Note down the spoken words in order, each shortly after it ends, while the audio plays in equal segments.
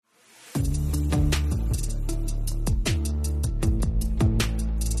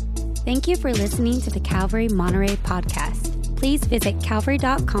Thank you for listening to the Calvary Monterey podcast. Please visit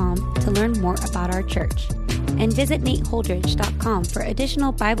calvary.com to learn more about our church. And visit nateholdridge.com for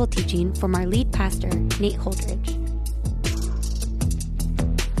additional Bible teaching from our lead pastor, Nate Holdridge.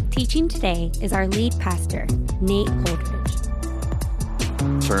 Teaching today is our lead pastor, Nate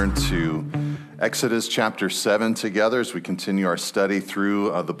Holdridge. Turn to Exodus chapter 7 together as we continue our study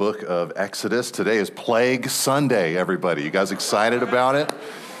through the book of Exodus. Today is Plague Sunday, everybody. You guys excited about it?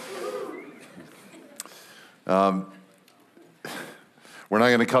 We're not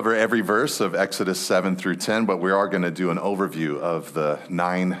going to cover every verse of Exodus 7 through 10, but we are going to do an overview of the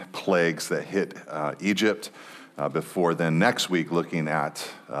 9 plagues that hit Egypt before then next week looking at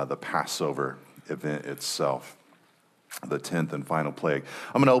the Passover event itself, the 10th and final plague.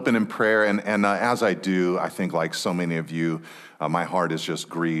 I'm going to open in prayer, and as I do, I think like so many of you, my heart is just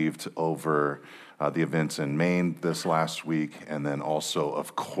grieved over the events in Maine this last week, and then also,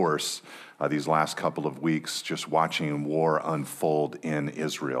 of course, these last couple of weeks, just watching war unfold in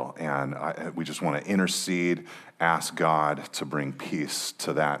Israel. And we just want to intercede, ask God to bring peace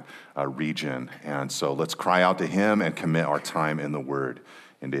to that region. And so let's cry out to him and commit our time in the word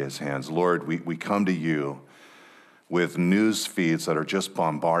into his hands. Lord, we come to you with news feeds that are just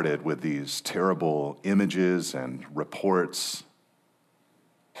bombarded with these terrible images and reports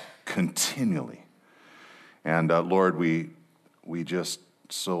continually. And Lord, we just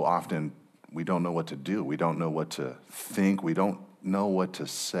so often, we don't know what to do. We don't know what to think. We don't know what to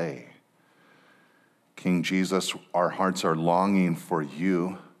say. King Jesus, our hearts are longing for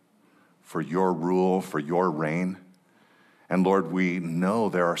you, for your rule, for your reign. And Lord, we know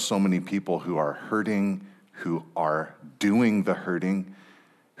there are so many people who are hurting, who are doing the hurting,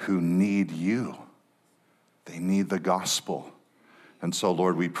 who need you. They need the gospel. And so,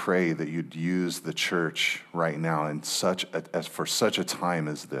 Lord, we pray that you'd use the church right now in for such a time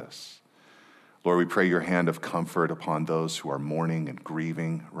as this. Lord, we pray your hand of comfort upon those who are mourning and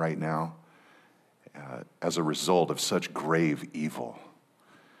grieving right now as a result of such grave evil.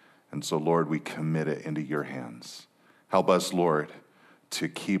 And so, Lord, we commit it into your hands. Help us, Lord, to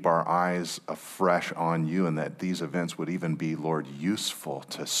keep our eyes afresh on you, and that these events would even be, Lord, useful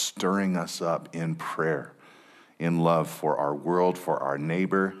to stirring us up in prayer, in love for our world, for our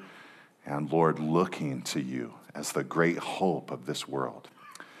neighbor, and, Lord, looking to you as the great hope of this world.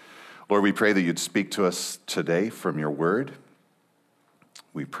 Lord, we pray that you'd speak to us today from your word.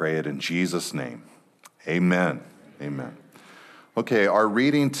 We pray it in Jesus' name. Amen. Amen. Okay, our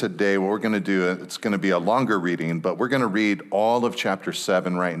reading today, what we're going to do, it's going to be a longer reading, but we're going to read all of chapter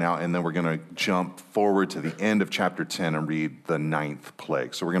 7 right now, and then we're going to jump forward to the end of chapter 10 and read the 9th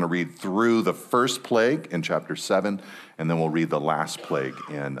plague. So we're going to read through the first plague in chapter 7, and then we'll read the last plague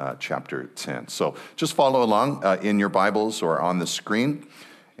in chapter 10. So just follow along in your Bibles or on the screen.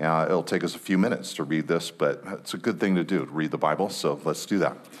 It'll take us a few minutes to read this, but it's a good thing to do, to read the Bible, so let's do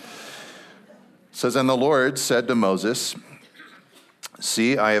that. It says, "And the Lord said to Moses,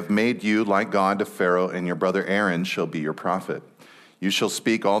 'See, I have made you like God to Pharaoh, and your brother Aaron shall be your prophet. You shall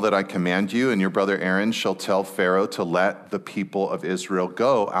speak all that I command you, and your brother Aaron shall tell Pharaoh to let the people of Israel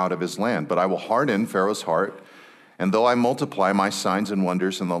go out of his land. But I will harden Pharaoh's heart, and though I multiply my signs and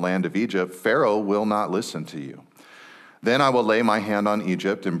wonders in the land of Egypt, Pharaoh will not listen to you. Then I will lay my hand on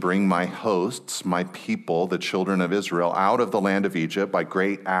Egypt and bring my hosts, my people, the children of Israel, out of the land of Egypt by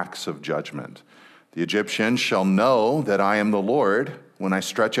great acts of judgment. The Egyptians shall know that I am the Lord when I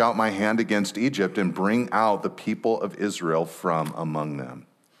stretch out my hand against Egypt and bring out the people of Israel from among them.'"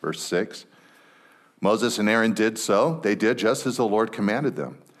 Verse 6, "Moses and Aaron did so. They did just as the Lord commanded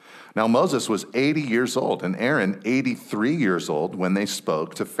them. Now Moses was 80 years old and Aaron 83 years old when they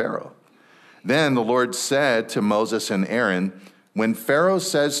spoke to Pharaoh. Then the Lord said to Moses and Aaron, 'When Pharaoh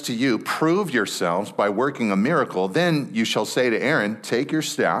says to you, prove yourselves by working a miracle, then you shall say to Aaron, take your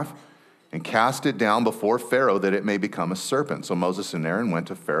staff and cast it down before Pharaoh that it may become a serpent.' So Moses and Aaron went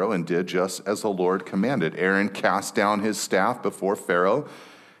to Pharaoh and did just as the Lord commanded. Aaron cast down his staff before Pharaoh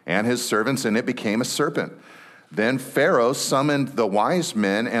and his servants, and it became a serpent. Then Pharaoh summoned the wise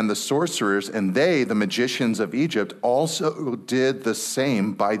men and the sorcerers, and they, the magicians of Egypt, also did the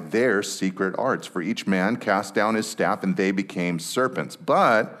same by their secret arts. For each man cast down his staff, and they became serpents.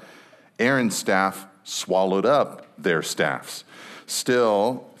 But Aaron's staff swallowed up their staffs.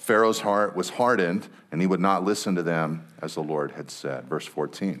 Still, Pharaoh's heart was hardened, and he would not listen to them as the Lord had said." Verse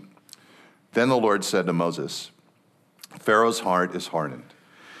 14, "Then the Lord said to Moses, 'Pharaoh's heart is hardened.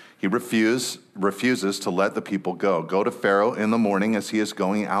 He refuses to let the people go. Go to Pharaoh in the morning as he is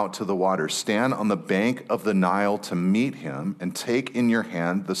going out to the water. Stand on the bank of the Nile to meet him, and take in your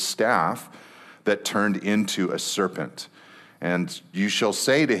hand the staff that turned into a serpent. And you shall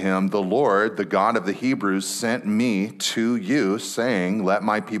say to him, the Lord, the God of the Hebrews, sent me to you, saying, let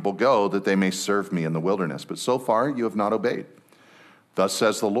my people go, that they may serve me in the wilderness. But so far you have not obeyed. Thus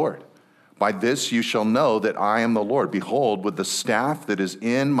says the Lord, by this you shall know that I am the Lord. Behold, with the staff that is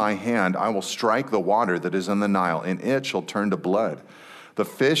in my hand, I will strike the water that is in the Nile, and it shall turn to blood. The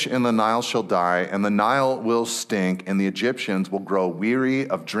fish in the Nile shall die, and the Nile will stink, and the Egyptians will grow weary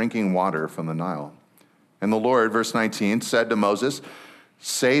of drinking water from the Nile. And the Lord, verse 19, said to Moses,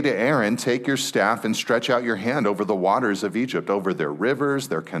 say to Aaron, take your staff and stretch out your hand over the waters of Egypt, over their rivers,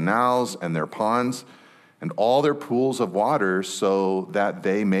 their canals, and their ponds, and all their pools of water, so that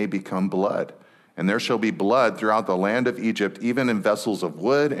they may become blood. And there shall be blood throughout the land of Egypt, even in vessels of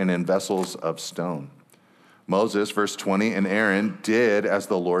wood and in vessels of stone. Moses, verse 20, and Aaron did as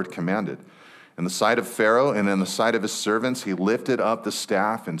the Lord commanded. In the sight of Pharaoh and in the sight of his servants, he lifted up the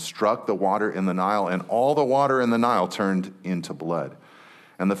staff and struck the water in the Nile, and all the water in the Nile turned into blood.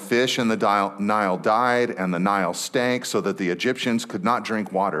 And the fish in the Nile died, and the Nile stank, so that the Egyptians could not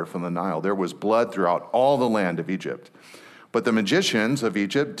drink water from the Nile. There was blood throughout all the land of Egypt. But the magicians of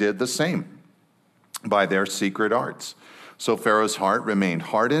Egypt did the same by their secret arts. So Pharaoh's heart remained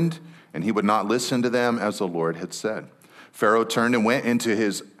hardened, and he would not listen to them as the Lord had said. Pharaoh turned and went into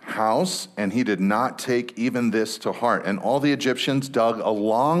his house, and he did not take even this to heart. And all the Egyptians dug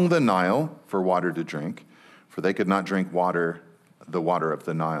along the Nile for water to drink, for they could not drink the water of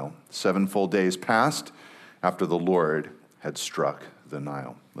the Nile. 7 full days passed after the Lord had struck the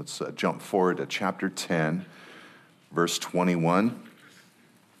Nile. Let's jump forward to chapter 10, verse 21.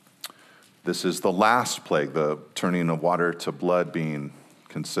 This is the last plague, the turning of water to blood being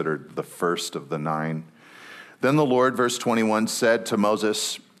considered the first of the 9. Then the Lord, verse 21, said to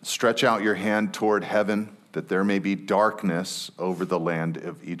Moses, stretch out your hand toward heaven, that there may be darkness over the land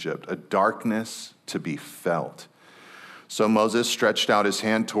of Egypt, a darkness to be felt. So Moses stretched out his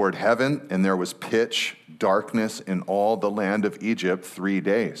hand toward heaven, and there was pitch darkness in all the land of Egypt 3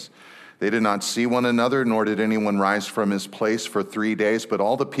 days. They did not see one another, nor did anyone rise from his place for 3 days, but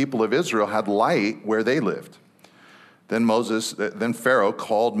all the people of Israel had light where they lived. Then Pharaoh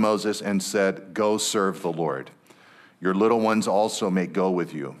called Moses and said, go serve the Lord. Your little ones also may go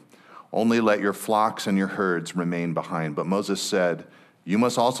with you. Only let your flocks and your herds remain behind. But Moses said, you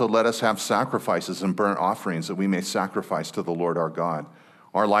must also let us have sacrifices and burnt offerings, that we may sacrifice to the Lord our God.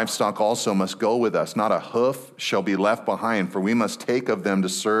 Our livestock also must go with us. Not a hoof shall be left behind, for we must take of them to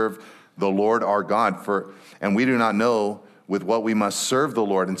serve the Lord our God. And we do not know with what we must serve the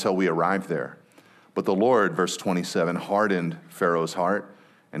Lord until we arrive there. But the Lord, verse 27, hardened Pharaoh's heart,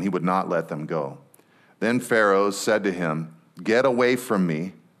 and he would not let them go. Then Pharaoh said to him, get away from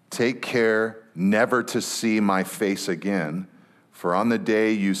me. Take care never to see my face again, for on the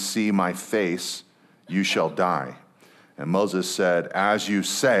day you see my face, you shall die. And Moses said, as you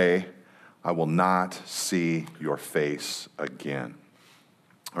say, I will not see your face again.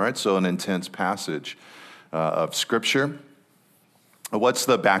 All right, so an intense passage of Scripture. What's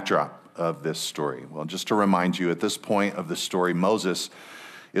the backdrop of this story? Well, just to remind you, at this point of the story, Moses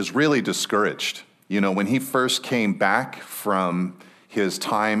is really discouraged. You know, when he first came back from his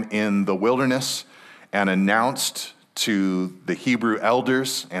time in the wilderness and announced to the Hebrew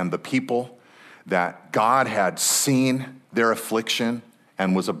elders and the people that God had seen their affliction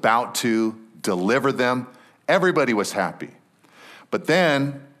and was about to deliver them, everybody was happy. But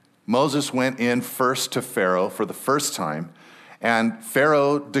then Moses went in first to Pharaoh for the first time, and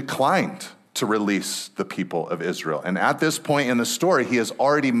Pharaoh declined to release the people of Israel. And at this point in the story, he has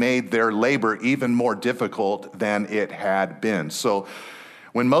already made their labor even more difficult than it had been. So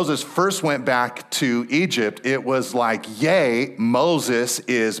when Moses first went back to Egypt, it was like, yay, Moses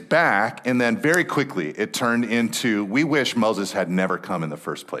is back. And then very quickly, it turned into, we wish Moses had never come in the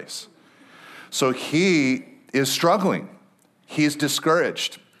first place. So he is struggling. He's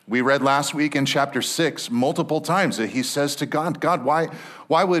discouraged. We read last week in chapter 6 multiple times that he says to God, God,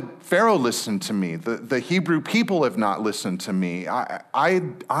 why would Pharaoh listen to me? The Hebrew people have not listened to me.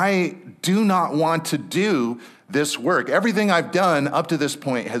 I do not want to do this work. Everything I've done up to this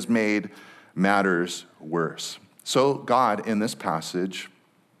point has made matters worse. So God, in this passage,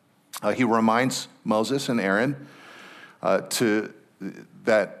 he reminds Moses and Aaron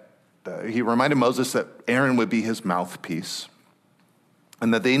he reminded Moses that Aaron would be his mouthpiece,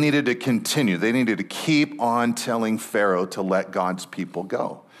 and that they needed to continue. They needed to keep on telling Pharaoh to let God's people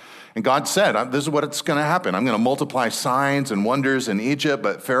go. And God said, this is what's going to happen. I'm going to multiply signs and wonders in Egypt,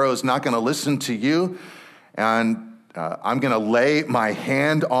 but Pharaoh is not going to listen to you. And I'm going to lay my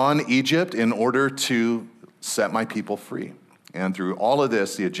hand on Egypt in order to set my people free. And through all of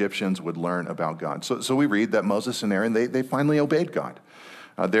this, the Egyptians would learn about God. So we read that Moses and Aaron, they finally obeyed God.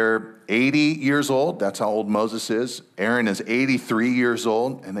 They're 80 years old. That's how old Moses is. Aaron is 83 years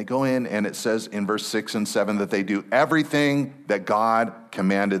old. And they go in, and it says in verse 6 and 7 that they do everything that God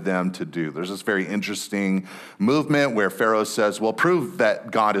commanded them to do. There's this very interesting movement where Pharaoh says, well, prove that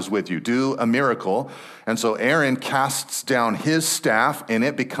God is with you. Do a miracle. And so Aaron casts down his staff, and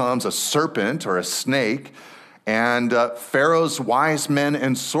it becomes a serpent or a snake. And Pharaoh's wise men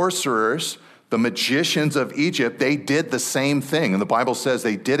and sorcerers, the magicians of Egypt, they did the same thing. And the Bible says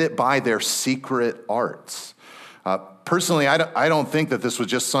they did it by their secret arts. Personally, I don't think that this was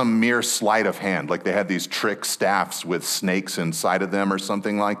just some mere sleight of hand, like they had these trick staffs with snakes inside of them or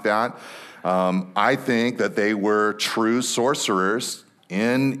something like that. I think that they were true sorcerers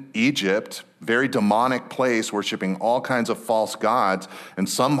in Egypt, very demonic place, worshiping all kinds of false gods, and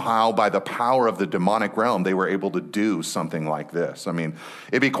somehow by the power of the demonic realm, they were able to do something like this. I mean,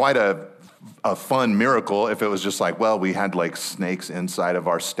 it'd be quite a fun miracle if it was just like, well, we had like snakes inside of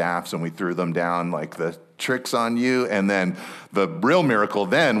our staffs and we threw them down, like the trick's on you. And then the real miracle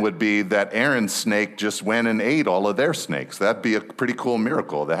then would be that Aaron's snake just went and ate all of their snakes. That'd be a pretty cool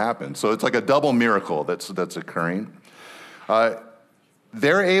miracle that happened. So it's like a double miracle that's occurring.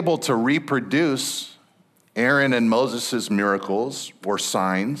 They're able to reproduce Aaron and Moses' miracles or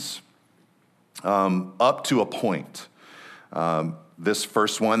signs up to a point. This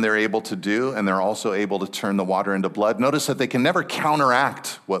first one they're able to do, and they're also able to turn the water into blood. Notice that they can never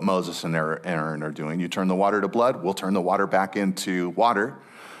counteract what Moses and Aaron are doing. You turn the water to blood, we'll turn the water back into water.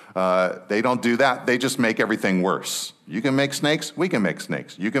 They don't do that. They just make everything worse. You can make snakes, we can make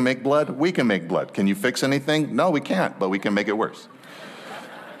snakes. You can make blood, we can make blood. Can you fix anything? No, we can't, but we can make it worse.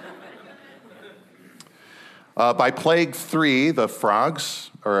 By plague 3, the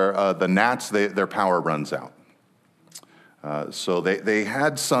frogs, or the gnats, their power runs out. So they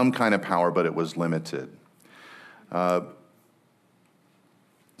had some kind of power, but it was limited.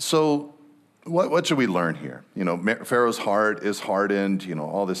 So what should we learn here? You know, Pharaoh's heart is hardened. You know,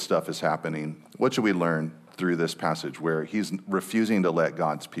 all this stuff is happening. What should we learn through this passage where he's refusing to let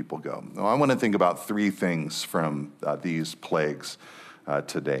God's people go? Well, I want to think about 3 things from these plagues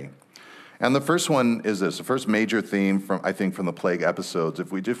today. And the first one is this, the first major theme from the plague episodes,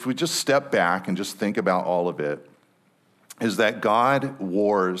 if we just step back and just think about all of it, is that God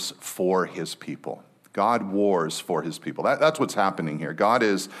wars for his people. God wars for his people. That's what's happening here. God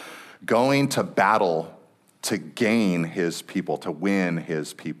is going to battle to gain his people, to win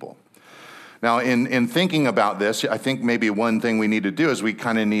his people. Now, in thinking about this, I think maybe one thing we need to do is we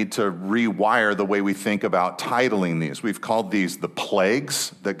kind of need to rewire the way we think about titling these. We've called these the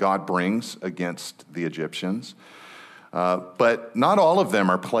plagues that God brings against the Egyptians. But not all of them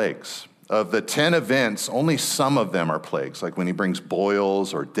are plagues. Of the 10 events, only some of them are plagues, like when he brings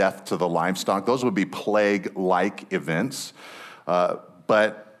boils or death to the livestock. Those would be plague-like events.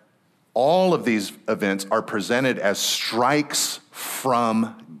 But all of these events are presented as strikes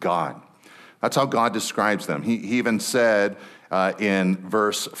from God. That's how God describes them. He even said in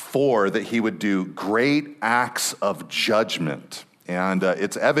verse 4 that he would do great acts of judgment. And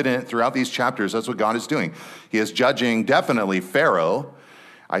it's evident throughout these chapters, that's what God is doing. He is judging definitely Pharaoh.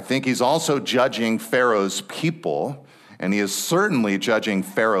 I think he's also judging Pharaoh's people, and he is certainly judging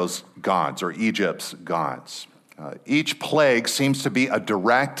Pharaoh's gods or Egypt's gods. Each plague seems to be a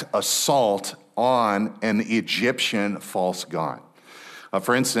direct assault on an Egyptian false god.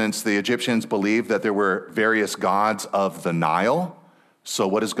 For instance, the Egyptians believed that there were various gods of the Nile. So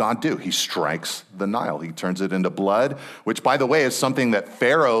what does God do? He strikes the Nile. He turns it into blood, which, by the way, is something that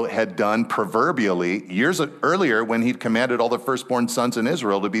Pharaoh had done proverbially years earlier when he'd commanded all the firstborn sons in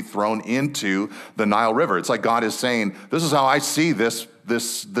Israel to be thrown into the Nile River. It's like God is saying, this is how I see this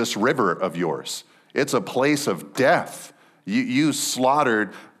river of yours. It's a place of death. You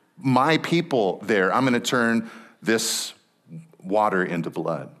slaughtered my people there. I'm going to turn this water into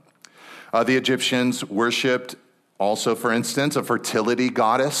blood. The Egyptians worshipped also, for instance, a fertility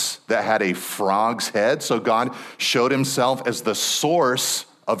goddess that had a frog's head. So God showed himself as the source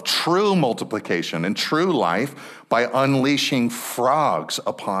of true multiplication and true life by unleashing frogs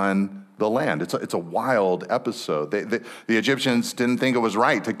upon the land. It's a wild episode. The Egyptians didn't think it was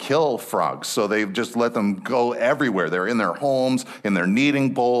right to kill frogs, so they just let them go everywhere. They're in their homes, in their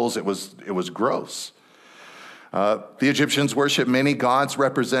kneading bowls. It was gross. The Egyptians worshiped many gods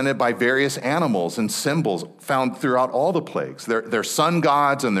represented by various animals and symbols found throughout all the plagues. Their sun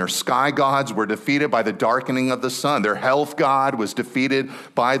gods and their sky gods were defeated by the darkening of the sun. Their health god was defeated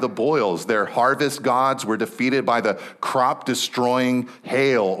by the boils. Their harvest gods were defeated by the crop-destroying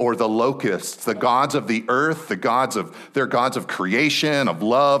hail or the locusts. The gods of the earth, their gods of creation, of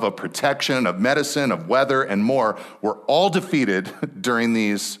love, of protection, of medicine, of weather, and more, were all defeated during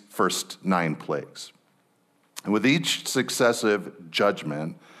these first 9 plagues. And with each successive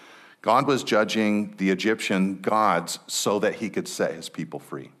judgment, God was judging the Egyptian gods so that he could set his people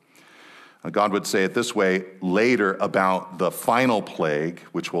free. God would say it this way later about the final plague,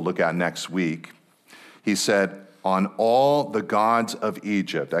 which we'll look at next week. He said, on all the gods of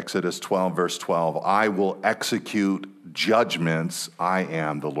Egypt, Exodus 12, verse 12, I will execute judgments. I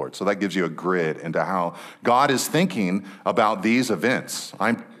am the Lord. So that gives you a grid into how God is thinking about these events.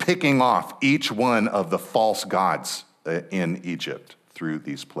 I'm picking off each one of the false gods in Egypt through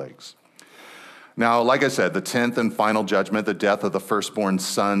these plagues. Now, like I said, the 10th and final judgment, the death of the firstborn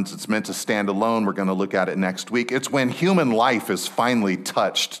sons, it's meant to stand alone. We're going to look at it next week. It's when human life is finally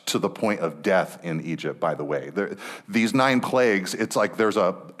touched to the point of death in Egypt, by the way. These 9 plagues, it's like there's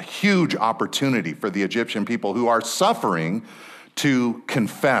a huge opportunity for the Egyptian people who are suffering to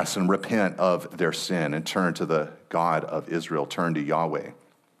confess and repent of their sin and turn to the God of Israel, turn to Yahweh.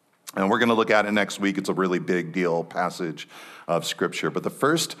 And we're going to look at it next week. It's a really big deal passage of Scripture. But the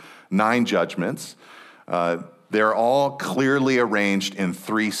first 9 judgments, they're all clearly arranged in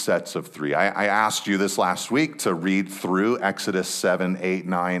 3 sets of 3. I asked you this last week to read through Exodus 7, 8,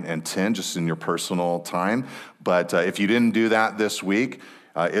 9, and 10, just in your personal time. But if you didn't do that this week,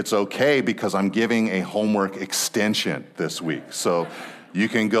 it's okay because I'm giving a homework extension this week. So you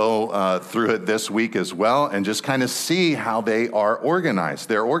can go through it this week as well and just kind of see how they are organized.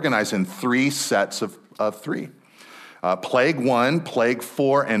 They're organized in 3 sets of 3. Plague 1, Plague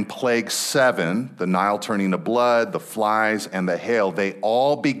 4, and Plague 7, the Nile turning to blood, the flies, and the hail, they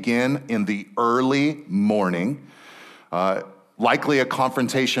all begin in the early morning, likely a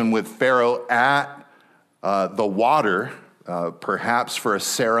confrontation with Pharaoh at the water, perhaps for a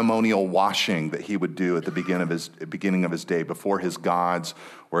ceremonial washing that he would do at the beginning of his day before his gods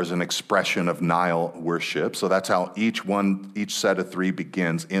or as an expression of Nile worship. So that's how each set of 3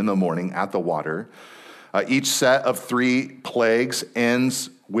 begins in the morning at the water. Each set of 3 plagues ends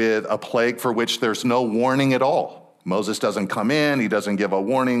with a plague for which there's no warning at all. Moses doesn't come in, he doesn't give a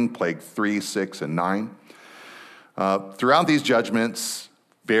warning, plague 3, 6, and 9. Throughout these judgments,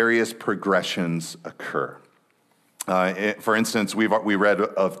 various progressions occur. For instance, we read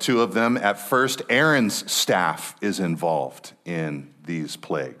of 2 of them. At first, Aaron's staff is involved in these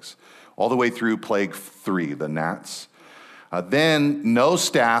plagues, all the way through plague 3, the gnats. Then no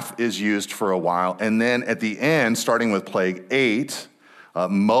staff is used for a while. And then at the end, starting with plague 8,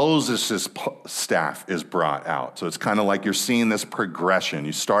 Moses' staff is brought out. So it's kind of like you're seeing this progression.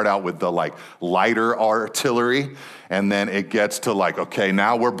 You start out with the lighter artillery, and then it gets to okay,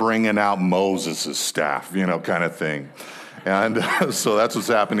 now we're bringing out Moses' staff, kind of thing. And so that's what's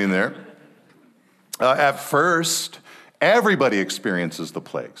happening there. At first, everybody experiences the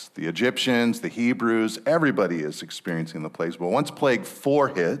plagues. The Egyptians, the Hebrews, everybody is experiencing the plagues. But once plague 4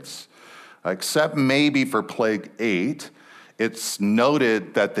 hits, except maybe for plague 8, it's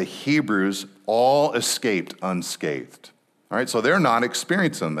noted that the Hebrews all escaped unscathed. All right, so they're not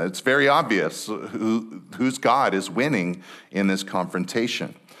experiencing them. It's very obvious whose God is winning in this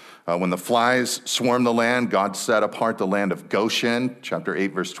confrontation. When the flies swarmed the land, God set apart the land of Goshen, chapter 8,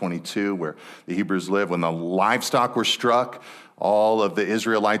 verse 22, where the Hebrews live. When the livestock were struck, all of the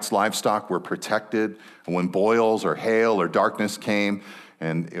Israelites' livestock were protected. And when boils or hail or darkness came,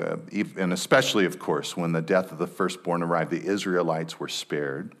 and especially, of course, when the death of the firstborn arrived, the Israelites were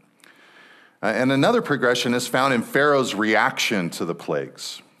spared. And another progression is found in Pharaoh's reaction to the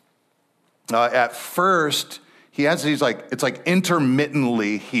plagues. At first, it's like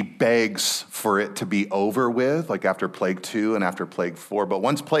intermittently he begs for it to be over with, like after plague 2 and after plague 4. But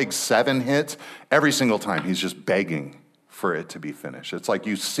once plague 7 hits, every single time he's just begging for it to be finished. It's like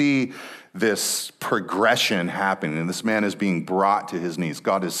you see this progression happening, and this man is being brought to his knees.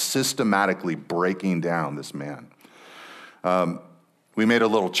 God is systematically breaking down this man. We made a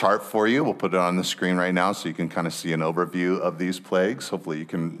little chart for you. We'll put it on the screen right now so you can kind of see an overview of these plagues. Hopefully you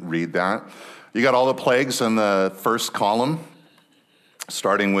can read that. You got all the plagues in the first column,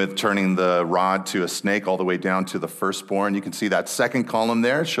 starting with turning the rod to a snake all the way down to the firstborn. You can see that second column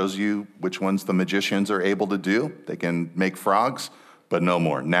there shows you which ones the magicians are able to do. They can make frogs, but no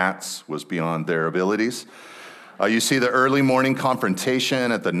more. Gnats was beyond their abilities. You see the early morning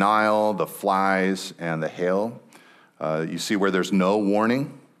confrontation at the Nile, the flies, and the hail. You see where there's no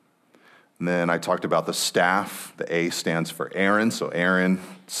warning. And then I talked about the staff. The A stands for Aaron. So Aaron's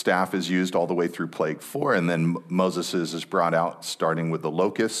staff is used all the way through plague 4. And then Moses' is brought out starting with the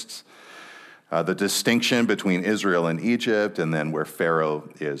locusts. The distinction between Israel and Egypt, and then where Pharaoh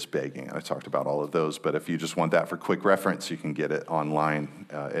is begging. I talked about all of those, but if you just want that for quick reference, you can get it online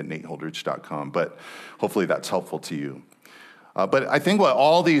at nateholdridge.com. But hopefully that's helpful to you. But I think what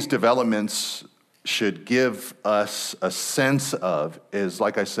all these developments should give us a sense of is,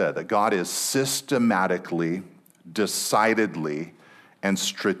 like I said, that God is systematically, decidedly, and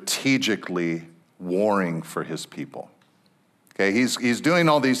strategically warring for his people. Okay, he's doing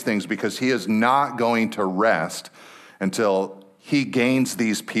all these things because he is not going to rest until he gains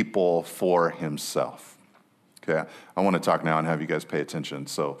these people for himself. Okay, I want to talk now and have you guys pay attention,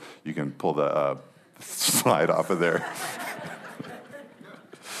 so you can pull the slide off of there.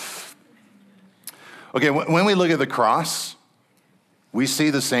 Okay, when we look at the cross, we see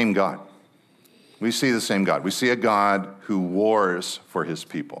the same God. We see the same God. We see a God who wars for his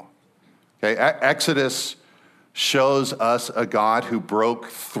people. Okay, Exodus shows us a God who broke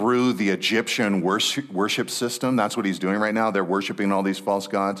through the Egyptian worship system. That's what he's doing right now. They're worshiping all these false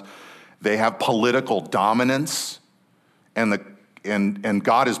gods. They have political dominance, and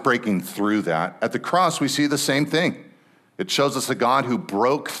God is breaking through that. At the cross, we see the same thing. It shows us a God who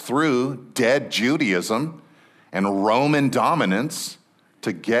broke through dead Judaism and Roman dominance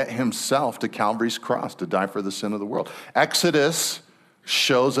to get himself to Calvary's cross to die for the sin of the world. Exodus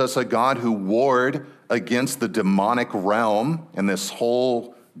shows us a God who warred against the demonic realm and this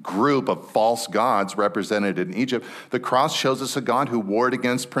whole group of false gods represented in Egypt. The cross shows us a God who warred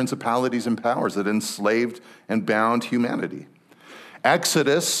against principalities and powers that enslaved and bound humanity.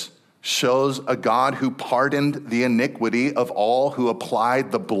 Exodus shows a God who pardoned the iniquity of all who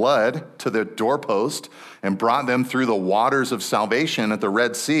applied the blood to their doorpost and brought them through the waters of salvation at the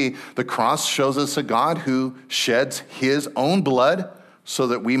Red Sea. The cross shows us a God who sheds his own blood so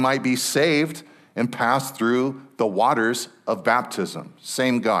that we might be saved and pass through the waters of baptism.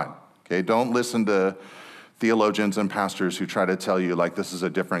 Same God. Okay, don't listen to theologians and pastors who try to tell you, like, this is a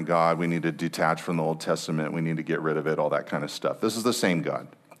different God. We need to detach from the Old Testament. We need to get rid of it, all that kind of stuff. This is the same God.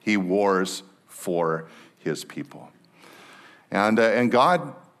 He wars for his people. And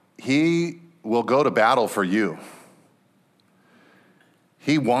God, he will go to battle for you.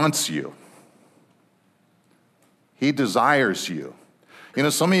 He wants you. He desires you. You know,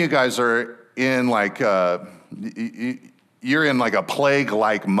 some of you guys are in you're in like a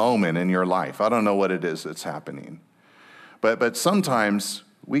plague-like moment in your life. I don't know what it is that's happening. But sometimes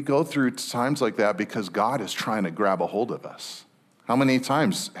we go through times like that because God is trying to grab a hold of us. How many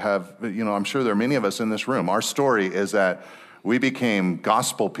times I'm sure there are many of us in this room. Our story is that we became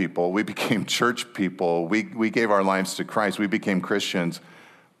gospel people. We became church people. We gave our lives to Christ. We became Christians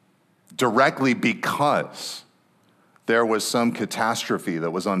directly because there was some catastrophe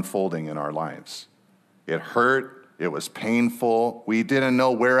that was unfolding in our lives. It hurt. It was painful. We didn't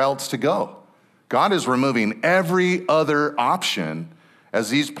know where else to go. God is removing every other option as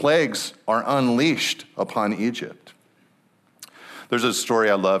these plagues are unleashed upon Egypt. There's a story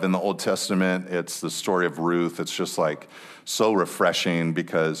I love in the Old Testament. It's the story of Ruth. It's just like so refreshing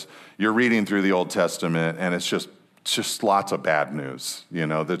because you're reading through the Old Testament and it's just lots of bad news. You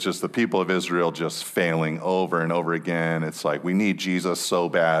know, that's just the people of Israel just failing over and over again. It's like, we need Jesus so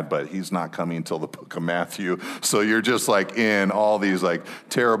bad, but he's not coming until the book of Matthew. So you're just like in all these like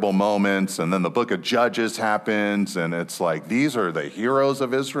terrible moments. And then the book of Judges happens. And it's like, these are the heroes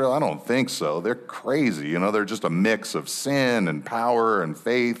of Israel? I don't think so. They're crazy. You know, they're just a mix of sin and power and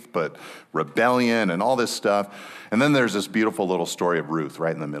faith, but rebellion and all this stuff. And then there's this beautiful little story of Ruth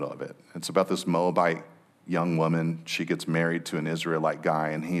right in the middle of it. It's about this Moabite young woman. She gets married to an Israelite guy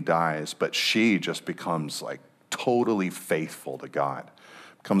and he dies, but she just becomes like totally faithful to God,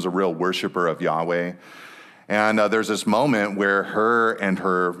 becomes a real worshiper of Yahweh. And there's this moment where her and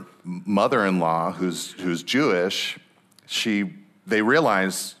her mother-in-law, who's Jewish, they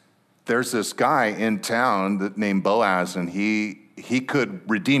realize there's this guy in town named Boaz, and he could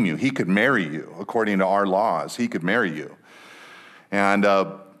redeem you. He could marry you. According to our laws, he could marry you. And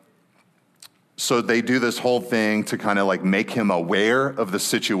so they do this whole thing to kind of like make him aware of the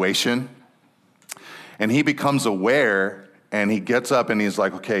situation. And he becomes aware and he gets up and he's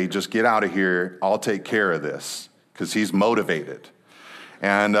like, okay, just get out of here. I'll take care of this, because he's motivated.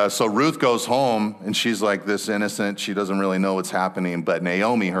 And so Ruth goes home and she's like this innocent. She doesn't really know what's happening. But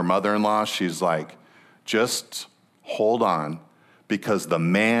Naomi, her mother-in-law, she's like, just hold on, because the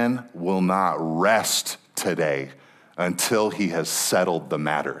man will not rest today until he has settled the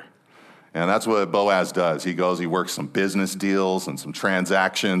matter. And that's what Boaz does. He goes, he works some business deals and some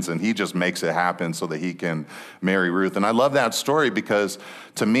transactions, and he just makes it happen so that he can marry Ruth. And I love that story because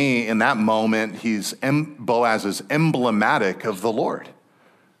to me, in that moment, Boaz is emblematic of the Lord.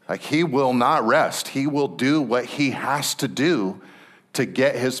 Like, he will not rest. He will do what he has to do to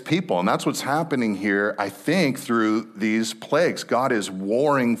get his people. And that's what's happening here, I think, through these plagues. God is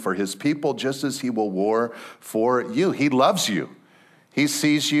warring for his people just as he will war for you. He loves you. He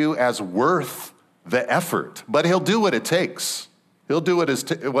sees you as worth the effort, but he'll do what it takes. He'll do what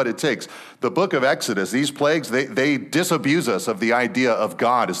it takes. The book of Exodus, these plagues, they disabuse us of the idea of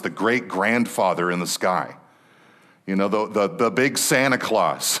God as the great grandfather in the sky. You know, the big Santa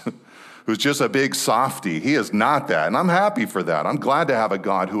Claus who's just a big softy. He is not that, and I'm happy for that. I'm glad to have a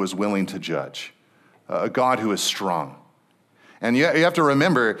God who is willing to judge, a God who is strong. And you have to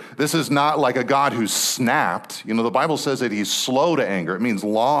remember, this is not like a God who's snapped. You know, the Bible says that he's slow to anger. It means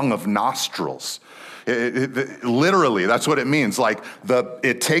long of nostrils. Literally, that's what it means. Like,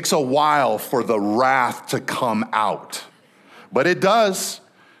 it takes a while for the wrath to come out. But it does.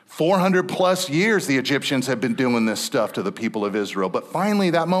 400 plus years the Egyptians have been doing this stuff to the people of Israel. But finally,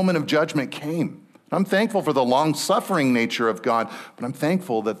 that moment of judgment came. I'm thankful for the long-suffering nature of God, but I'm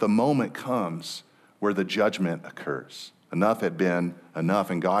thankful that the moment comes where the judgment occurs. Enough had been enough,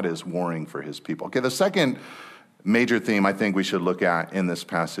 and God is warring for his people. Okay, the second major theme I think we should look at in this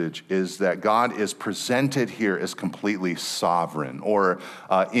passage is that God is presented here as completely sovereign or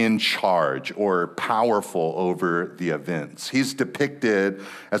in charge or powerful over the events. He's depicted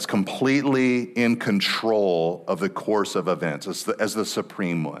as completely in control of the course of events, as the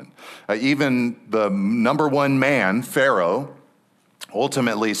supreme one. Even the number one man, Pharaoh,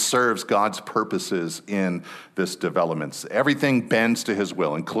 ultimately serves God's purposes in this development. Everything bends to his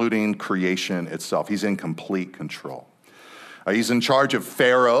will, including creation itself. He's in complete control. He's in charge of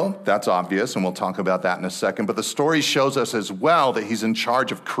Pharaoh. That's obvious, and we'll talk about that in a second. But the story shows us as well that he's in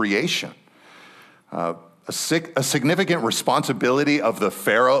charge of creation. A significant responsibility of the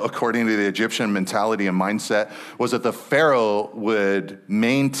Pharaoh, according to the Egyptian mentality and mindset, was that the Pharaoh would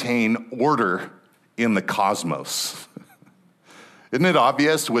maintain order in the cosmos. Isn't it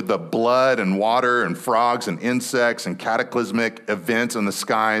obvious with the blood and water and frogs and insects and cataclysmic events in the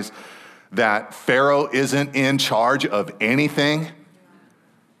skies that Pharaoh isn't in charge of anything?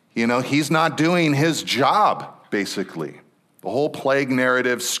 You know, he's not doing his job, basically. The whole plague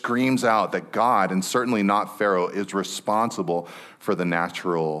narrative screams out that God, and certainly not Pharaoh, is responsible for the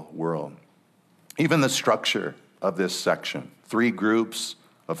natural world. Even the structure of this section, 3 groups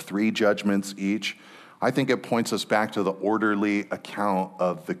of 3 judgments each, I think it points us back to the orderly account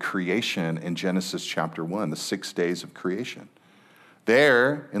of the creation in Genesis chapter 1, the 6 days of creation.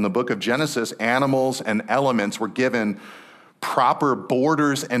 There, in the book of Genesis, animals and elements were given proper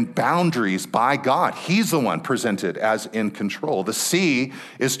borders and boundaries by God. He's the one presented as in control. The sea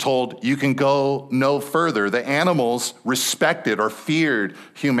is told you can go no further. The animals respected or feared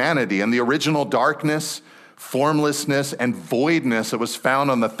humanity, and the original darkness, formlessness, and voidness that was found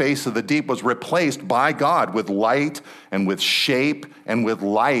on the face of the deep was replaced by God with light and with shape and with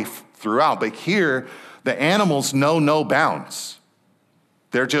life throughout. But here, the animals know no bounds.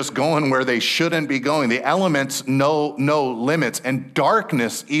 They're just going where they shouldn't be going. The elements know no limits, and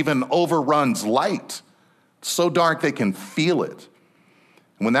darkness even overruns light. It's so dark they can feel it.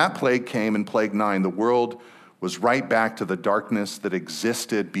 And when that plague came in plague 9, the world was right back to the darkness that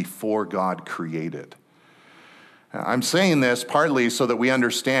existed before God created. I'm saying this partly so that we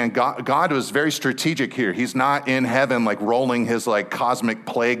understand God was very strategic here. He's not in heaven like rolling his like cosmic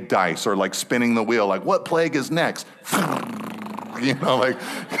plague dice or like spinning the wheel, like what plague is next? You know, like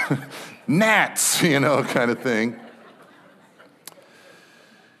gnats, you know, kind of thing.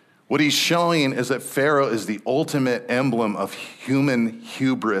 What he's showing is that Pharaoh is the ultimate emblem of human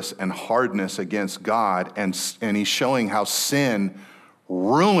hubris and hardness against God, and he's showing how sin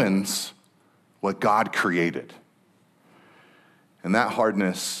ruins what God created. And that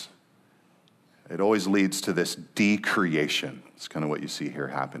hardness, it always leads to this decreation. It's kind of what you see here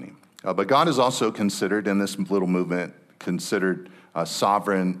happening. But God is also considered, in this little movement, considered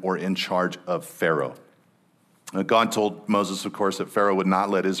sovereign or in charge of Pharaoh. God told Moses, of course, that Pharaoh would not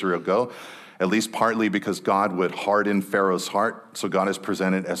let Israel go, at least partly because God would harden Pharaoh's heart. So God is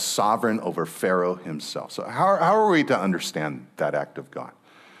presented as sovereign over Pharaoh himself. So how are we to understand that act of God?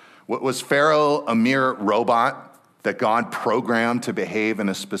 Was Pharaoh a mere robot that God programmed to behave in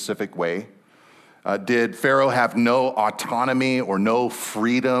a specific way? Did Pharaoh have no autonomy or no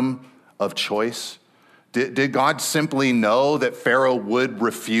freedom of choice? Did God simply know that Pharaoh would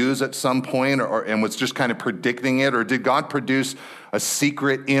refuse at some point and was just kind of predicting it? Or did God produce a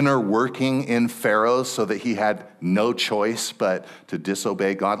secret inner working in Pharaoh so that he had no choice but to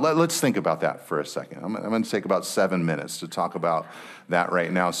disobey God? Let's think about that for a second. I'm going to take about 7 minutes to talk about that right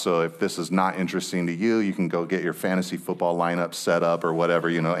now. So if this is not interesting to you, you can go get your fantasy football lineup set up or whatever,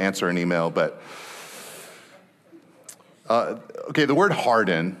 answer an email. But, okay, the word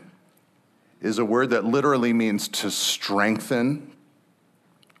harden is a word that literally means to strengthen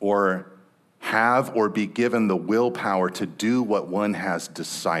or have or be given the willpower to do what one has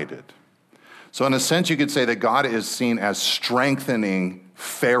decided. So in a sense, you could say that God is seen as strengthening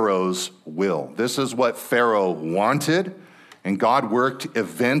Pharaoh's will. This is what Pharaoh wanted, and God worked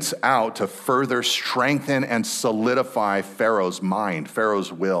events out to further strengthen and solidify Pharaoh's mind,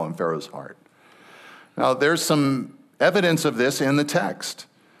 Pharaoh's will, and Pharaoh's heart. Now, there's some evidence of this in the text.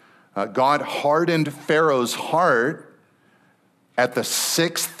 God hardened Pharaoh's heart at the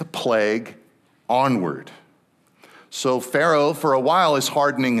 6th plague onward. So Pharaoh, for a while, is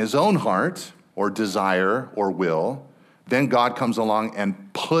hardening his own heart or desire or will. Then God comes along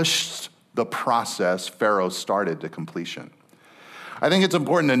and pushed the process Pharaoh started to completion. I think it's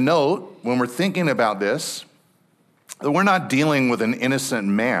important to note when we're thinking about this that we're not dealing with an innocent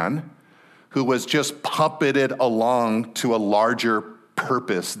man who was just puppeted along to a larger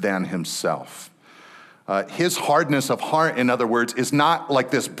purpose than himself. His hardness of heart, in other words, is not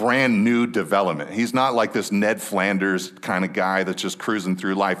like this brand new development. He's not like this Ned Flanders kind of guy that's just cruising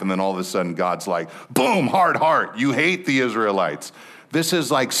through life, and then all of a sudden God's like, boom, hard heart, you hate the Israelites. This is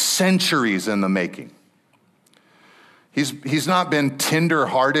like centuries in the making. He's not been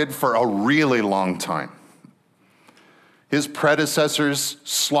tender-hearted for a really long time. His predecessors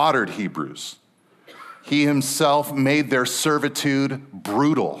slaughtered Hebrews. He himself made their servitude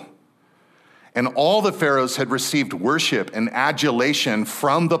brutal. And all the pharaohs had received worship and adulation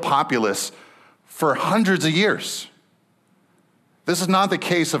from the populace for hundreds of years. This is not the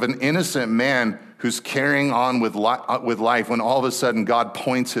case of an innocent man who's carrying on with life when all of a sudden God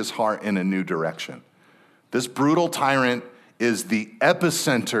points his heart in a new direction. This brutal tyrant is the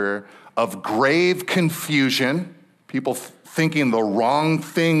epicenter of grave confusion, people thinking the wrong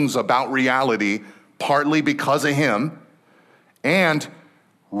things about reality, partly because of him, and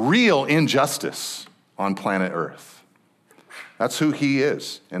real injustice on planet Earth. That's who he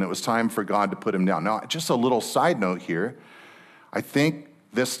is, and it was time for God to put him down. Now, just a little side note here. I think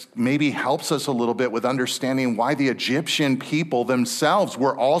this maybe helps us a little bit with understanding why the Egyptian people themselves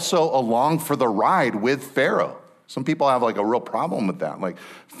were also along for the ride with Pharaoh. Some people have like a real problem with that. Like,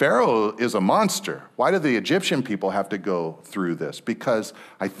 Pharaoh is a monster. Why do the Egyptian people have to go through this? Because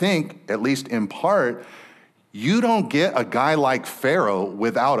I think, at least in part, you don't get a guy like Pharaoh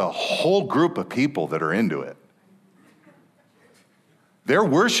without a whole group of people that are into it. They're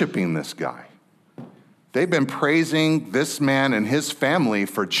worshiping this guy. They've been praising this man and his family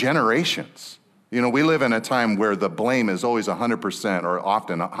for generations. We live in a time where the blame is always 100% or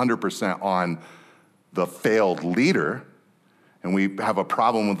often 100% on the failed leader. And we have a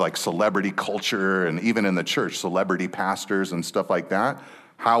problem with like celebrity culture and even in the church, celebrity pastors and stuff like that.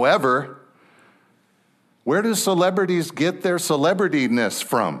 However, where do celebrities get their celebrityness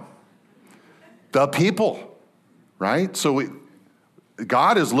from? The people, right? So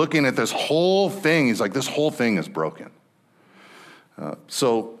God is looking at this whole thing. He's like, this whole thing is broken.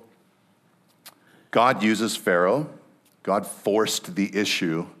 So God uses Pharaoh. God forced the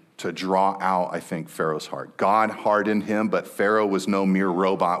issue to draw out, I think, Pharaoh's heart. God hardened him, but Pharaoh was no mere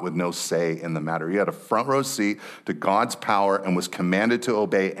robot with no say in the matter. He had a front row seat to God's power and was commanded to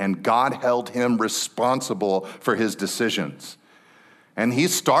obey, and God held him responsible for his decisions. And he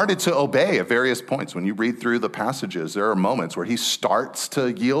started to obey at various points. When you read through the passages, there are moments where he starts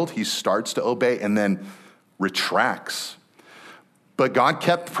to yield, he starts to obey, and then retracts. But God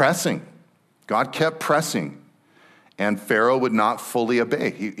kept pressing. God kept pressing. And Pharaoh would not fully obey.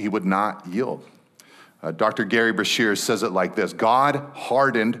 He would not yield. Dr. Gary Brashear says it like this: God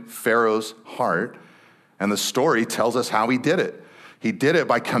hardened Pharaoh's heart, and the story tells us how he did it. He did it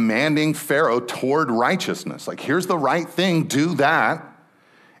by commanding Pharaoh toward righteousness. Like, here's the right thing, do that.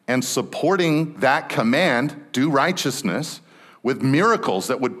 And supporting that command, do righteousness, with miracles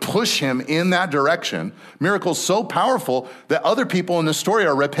that would push him in that direction. Miracles so powerful that other people in the story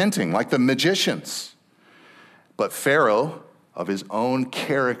are repenting, like the magicians. But Pharaoh, of his own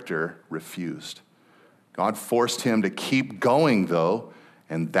character, refused. God forced him to keep going, though,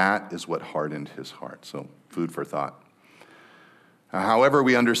 and that is what hardened his heart. So, food for thought. However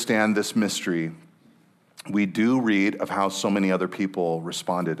we understand this mystery, we do read of how so many other people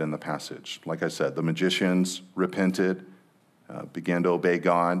responded in the passage. Like I said, the magicians repented, began to obey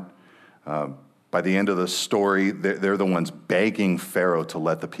God. By the end of the story, they're the ones begging Pharaoh to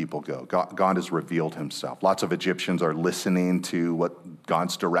let the people go. God has revealed himself. Lots of Egyptians are listening to what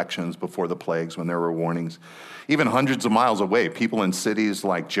God's directions before the plagues when there were warnings. Even hundreds of miles away, people in cities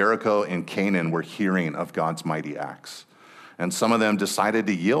like Jericho and Canaan were hearing of God's mighty acts. And some of them decided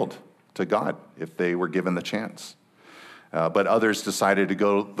to yield to God if they were given the chance. But others decided to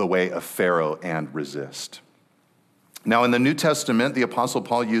go the way of Pharaoh and resist. Now, in the New Testament, the Apostle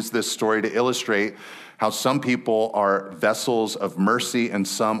Paul used this story to illustrate how some people are vessels of mercy and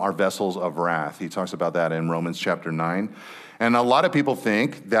some are vessels of wrath. He talks about that in Romans chapter 9. And a lot of people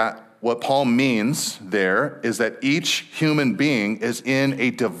think that what Paul means there is that each human being is in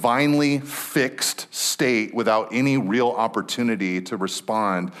a divinely fixed state without any real opportunity to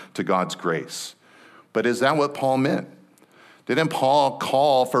respond to God's grace. But is that what Paul meant? Didn't Paul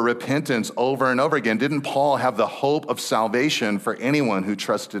call for repentance over and over again? Didn't Paul have the hope of salvation for anyone who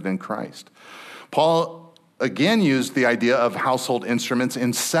trusted in Christ? Paul again used the idea of household instruments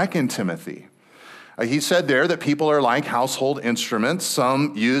in 2 Timothy. He said there that people are like household instruments,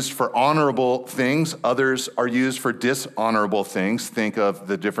 some used for honorable things, others are used for dishonorable things. Think of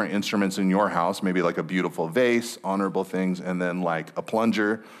the different instruments in your house, maybe like a beautiful vase, honorable things, and then like a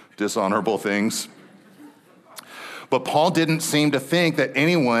plunger, dishonorable things. But Paul didn't seem to think that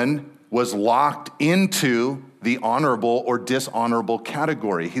anyone was locked into the honorable or dishonorable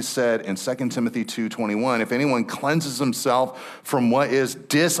category. He said in 2 Timothy 2:21, if anyone cleanses himself from what is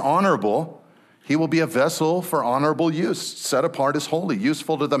dishonorable, he will be a vessel for honorable use, set apart as holy,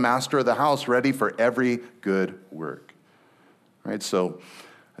 useful to the master of the house, ready for every good work. Right? So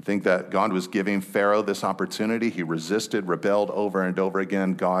I think that God was giving Pharaoh this opportunity. He resisted, rebelled over and over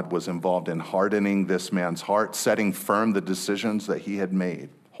again. God was involved in hardening this man's heart, setting firm the decisions that he had made,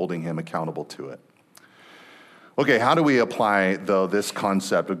 holding him accountable to it. Okay, how do we apply, though, this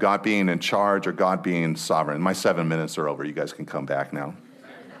concept of God being in charge or God being sovereign? My 7 minutes are over. You guys can come back now.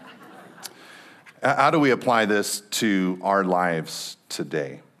 How do we apply this to our lives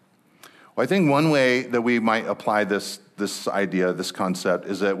today? Well, I think one way that we might apply this idea, this concept,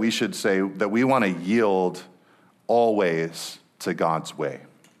 is that we should say that we want to yield always to God's way.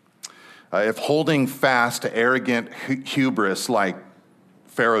 If holding fast to arrogant hubris like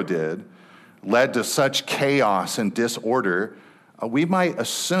Pharaoh did led to such chaos and disorder, we might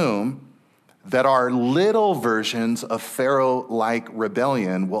assume that our little versions of Pharaoh-like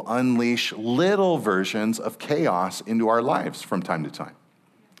rebellion will unleash little versions of chaos into our lives from time to time.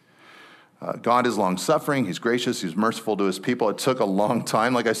 God is long-suffering, he's gracious, he's merciful to his people. It took a long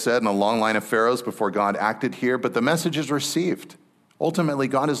time, like I said, and a long line of pharaohs before God acted here, but the message is received. Ultimately,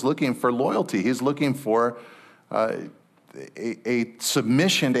 God is looking for loyalty. He's looking for a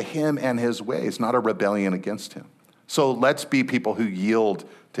submission to him and his ways, not a rebellion against him. So let's be people who yield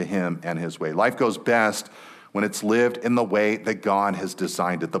to him and his way. Life goes best when it's lived in the way that God has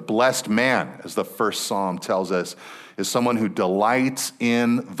designed it. The blessed man, as the first psalm tells us, is someone who delights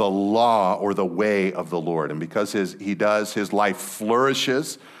in the law or the way of the Lord. And because he does, his life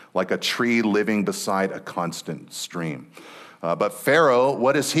flourishes like a tree living beside a constant stream. But Pharaoh,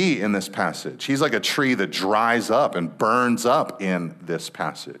 what is he in this passage? He's like a tree that dries up and burns up in this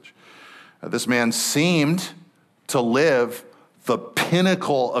passage. This man seemed to live the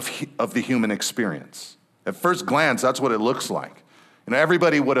pinnacle of the human experience. At first glance, that's what it looks like. You know,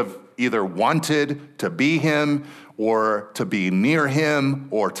 everybody would have either wanted to be him or to be near him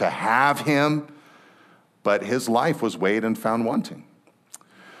or to have him, but his life was weighed and found wanting.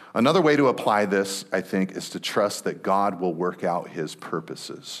 Another way to apply this, I think, is to trust that God will work out his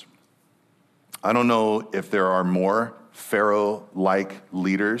purposes. I don't know if there are more Pharaoh-like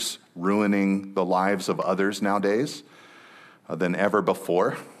leaders ruining the lives of others nowadays than ever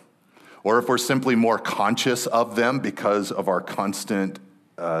before, or if we're simply more conscious of them because of our constant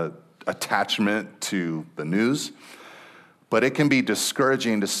attachment to the news. But it can be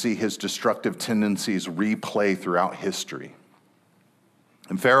discouraging to see his destructive tendencies replay throughout history.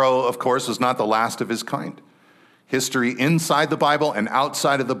 And Pharaoh, of course, was not the last of his kind. History inside the Bible and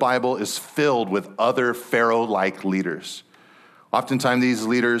outside of the Bible is filled with other Pharaoh-like leaders. Oftentimes, these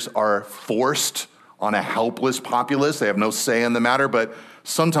leaders are forced on a helpless populace. They have no say in the matter, but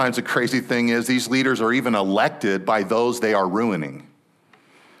sometimes the crazy thing is these leaders are even elected by those they are ruining.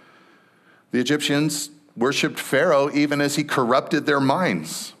 The Egyptians worshiped Pharaoh even as he corrupted their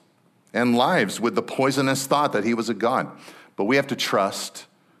minds and lives with the poisonous thought that he was a god. But we have to trust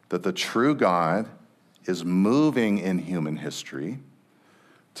that the true God is moving in human history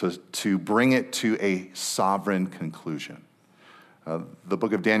to bring it to a sovereign conclusion. The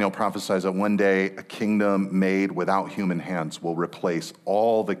book of Daniel prophesies that one day a kingdom made without human hands will replace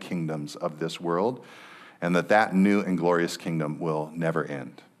all the kingdoms of this world, and that new and glorious kingdom will never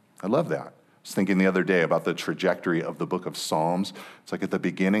end. I love that. I was thinking the other day about the trajectory of the book of Psalms. It's like at the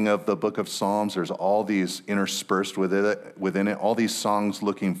beginning of the book of Psalms, there's all these interspersed within it, all these songs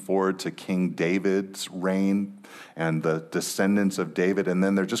looking forward to King David's reign and the descendants of David. And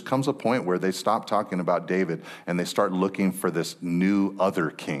then there just comes a point where they stop talking about David and they start looking for this new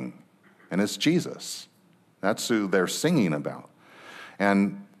other king. And it's Jesus. That's who they're singing about.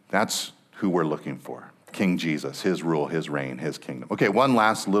 And that's who we're looking for. King Jesus, his rule, his reign, his kingdom. Okay, one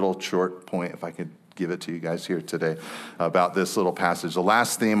last little short point, if I could give it to you guys here today, about this little passage. The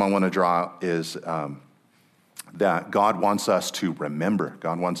last theme I want to draw is that God wants us to remember.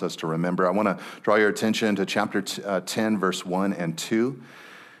 God wants us to remember. I want to draw your attention to chapter 10, verse 1 and 2.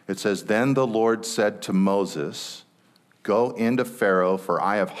 It says, "Then the Lord said to Moses, 'Go into Pharaoh, for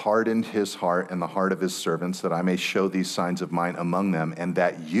I have hardened his heart and the heart of his servants, that I may show these signs of mine among them, and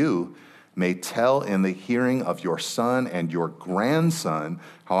that you may tell in the hearing of your son and your grandson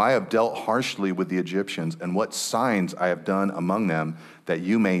how I have dealt harshly with the Egyptians and what signs I have done among them, that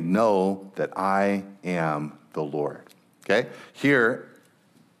you may know that I am the Lord.'" Okay? Here,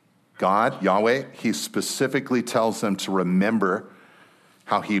 God, Yahweh, he specifically tells them to remember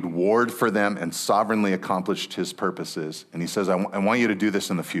how he'd warred for them and sovereignly accomplished his purposes. And he says, I want you to do this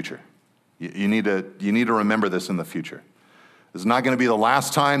in the future. You need to remember this in the future. This is not going to be the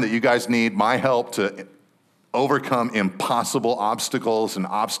last time that you guys need my help to overcome impossible obstacles and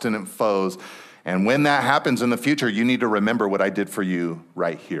obstinate foes. And when that happens in the future, you need to remember what I did for you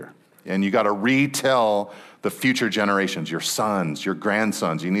right here. And you got to retell the future generations, your sons, your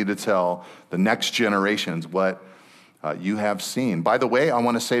grandsons. You need to tell the next generations what you have seen. By the way, I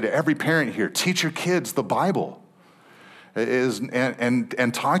want to say to every parent here, teach your kids the Bible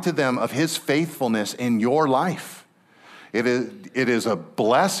and talk to them of his faithfulness in your life. It is a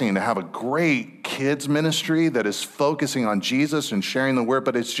blessing to have a great kids ministry that is focusing on Jesus and sharing the word,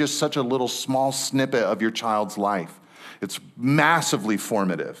 but it's just such a little small snippet of your child's life. It's massively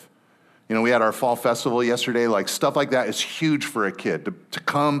formative. You know, we had our fall festival yesterday. Like, stuff like that is huge for a kid to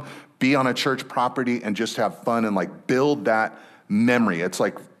come be on a church property and just have fun and like build that memory. It's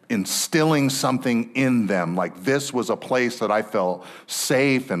like instilling something in them. Like, this was a place that I felt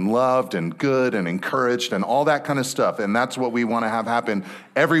safe and loved and good and encouraged and all that kind of stuff. And that's what we want to have happen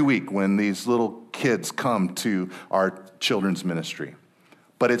every week when these little kids come to our children's ministry.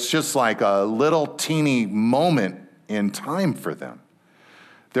 But it's just like a little teeny moment in time for them.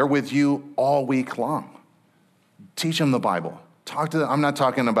 They're with you all week long. Teach them the Bible. Talk to them. I'm not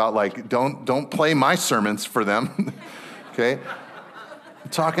talking about like, don't play my sermons for them, okay? I'm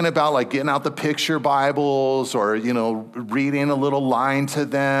talking about like getting out the picture Bibles or, you know, reading a little line to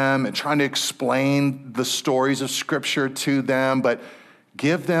them and trying to explain the stories of Scripture to them, but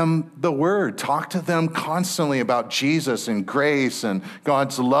give them the word. Talk to them constantly about Jesus and grace and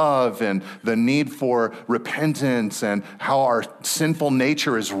God's love and the need for repentance and how our sinful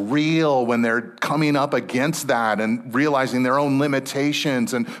nature is real when they're coming up against that and realizing their own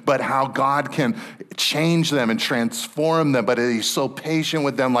limitations, but how God can change them and transform them, but he's so patient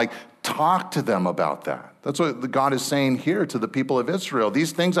with them. Like, talk to them about that. That's what God is saying here to the people of Israel.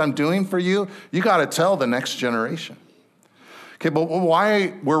 These things I'm doing for you, you got to tell the next generation. Okay, but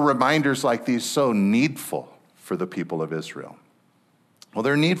why were reminders like these so needful for the people of Israel? Well,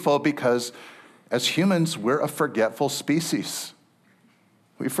 they're needful because as humans, we're a forgetful species.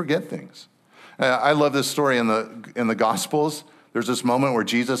 We forget things. I love this story in the Gospels. There's this moment where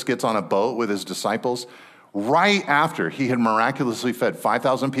Jesus gets on a boat with his disciples right after he had miraculously fed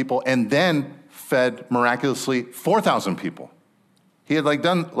 5,000 people and then fed miraculously 4,000 people. He had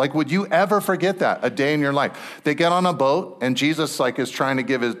would you ever forget that, a day in your life? They get on a boat, and Jesus is trying to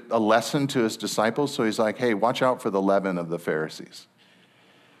give a lesson to his disciples. So he's like, hey, watch out for the leaven of the Pharisees.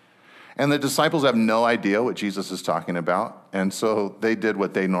 And the disciples have no idea what Jesus is talking about. And so they did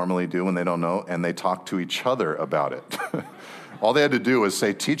what they normally do when they don't know, and they talk to each other about it. All they had to do was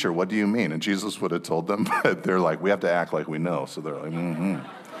say, teacher, what do you mean? And Jesus would have told them, but they're like, we have to act like we know. So they're like, mm-hmm.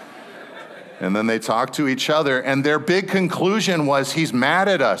 And then they talked to each other, and their big conclusion was, he's mad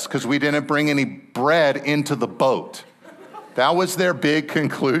at us because we didn't bring any bread into the boat. That was their big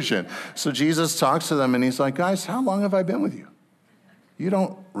conclusion. So Jesus talks to them, and he's like, guys, how long have I been with you? You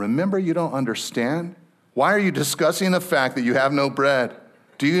don't remember? You don't understand? Why are you discussing the fact that you have no bread?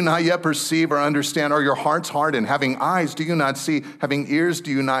 Do you not yet perceive or understand? Are your hearts hardened? Having eyes, do you not see? Having ears, do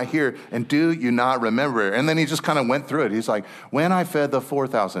you not hear? And do you not remember? And then he just kind of went through it. He's like, when I fed the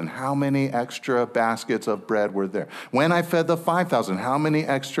 4,000, how many extra baskets of bread were there? When I fed the 5,000, how many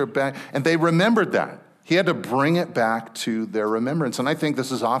extra And they remembered that. He had to bring it back to their remembrance. And I think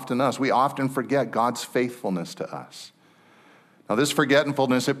this is often us. We often forget God's faithfulness to us. Now, this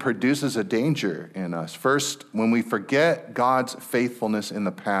forgetfulness, it produces a danger in us. First, when we forget God's faithfulness in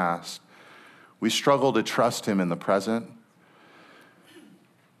the past, we struggle to trust him in the present.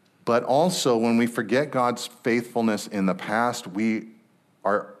 But also, when we forget God's faithfulness in the past, we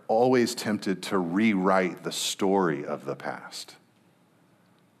are always tempted to rewrite the story of the past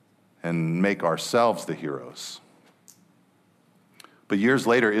and make ourselves the heroes. But years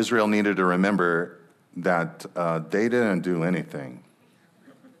later, Israel needed to remember that they didn't do anything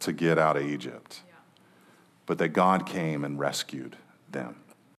to get out of Egypt, but that God came and rescued them.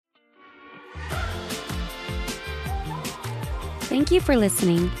 Thank you for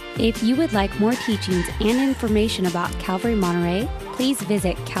listening. If you would like more teachings and information about Calvary Monterey, please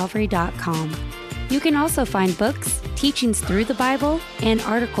visit calvary.com. You can also find books, teachings through the Bible, and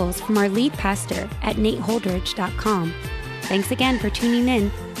articles from our lead pastor at nateholdridge.com. Thanks again for tuning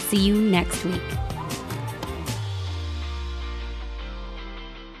in. See you next week.